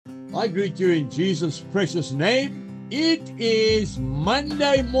I greet you in Jesus' precious name. It is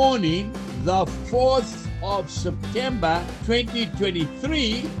Monday morning, the 4th of September,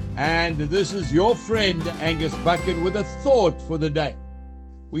 2023, and this is your friend Angus Buchan with a thought for the day.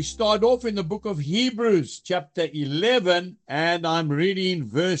 We start off in the book of Hebrews, chapter 11, and I'm reading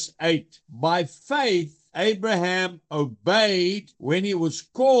verse 8. By faith, Abraham obeyed when he was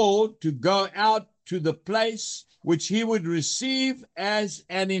called to go out to the place which he would receive as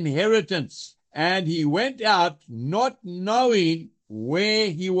an inheritance. And he went out not knowing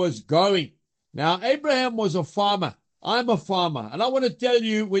where he was going. Now, Abraham was a farmer. I'm a farmer. And I want to tell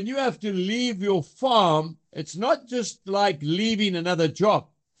you, when you have to leave your farm, it's not just like leaving another job.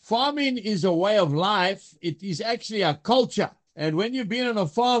 Farming is a way of life. It is actually a culture. And when you've been on a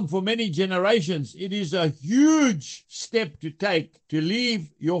farm for many generations, it is a huge step to take to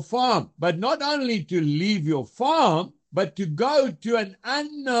leave your farm. But not only to leave your farm, but to go to an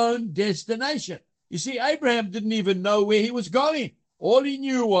unknown destination. You see, Abraham didn't even know where he was going. All he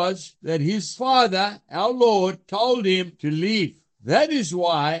knew was that his father, our Lord, told him to leave. That is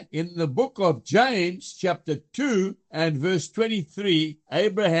why in the book of James, chapter 2 and verse 23,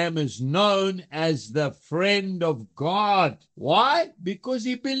 Abraham is known as the friend of God. Why? Because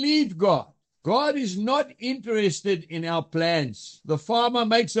he believed God. God is not interested in our plans. The farmer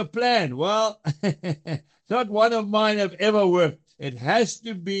makes a plan. Well, not one of mine have ever worked. It has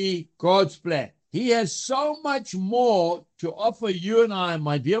to be God's plan. He has so much more to offer you and I,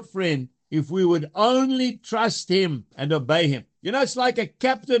 my dear friend, if we would only trust him and obey him. You know, it's like a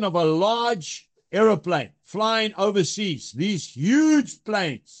captain of a large aeroplane flying overseas. These huge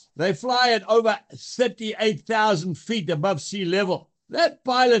planes, they fly at over 38,000 feet above sea level. That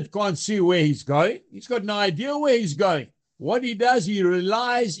pilot can't see where he's going. He's got no idea where he's going. What he does, he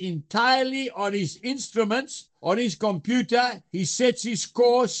relies entirely on his instruments, on his computer. He sets his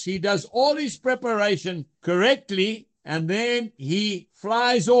course. He does all his preparation correctly, and then he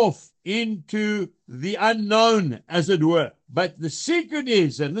flies off into the unknown, as it were. But the secret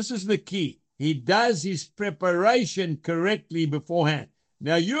is, and this is the key, he does his preparation correctly beforehand.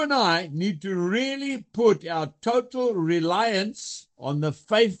 Now, you and I need to really put our total reliance on the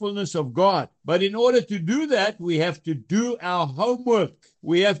faithfulness of God. But in order to do that, we have to do our homework.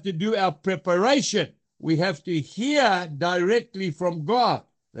 We have to do our preparation. We have to hear directly from God.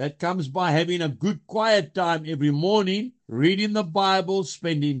 That comes by having a good quiet time every morning, reading the Bible,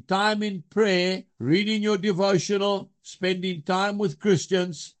 spending time in prayer, reading your devotional, spending time with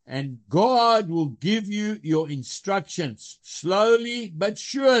Christians, and God will give you your instructions slowly but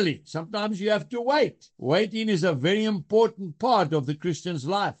surely. Sometimes you have to wait. Waiting is a very important part of the Christian's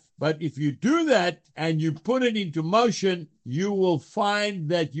life. But if you do that and you put it into motion, you will find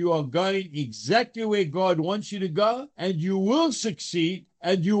that you are going exactly where God wants you to go, and you will succeed,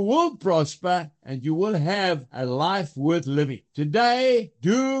 and you will prosper, and you will have a life worth living. Today,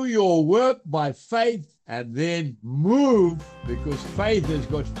 do your work by faith and then move, because faith has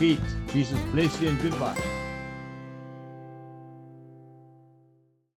got feet. Jesus bless you and goodbye.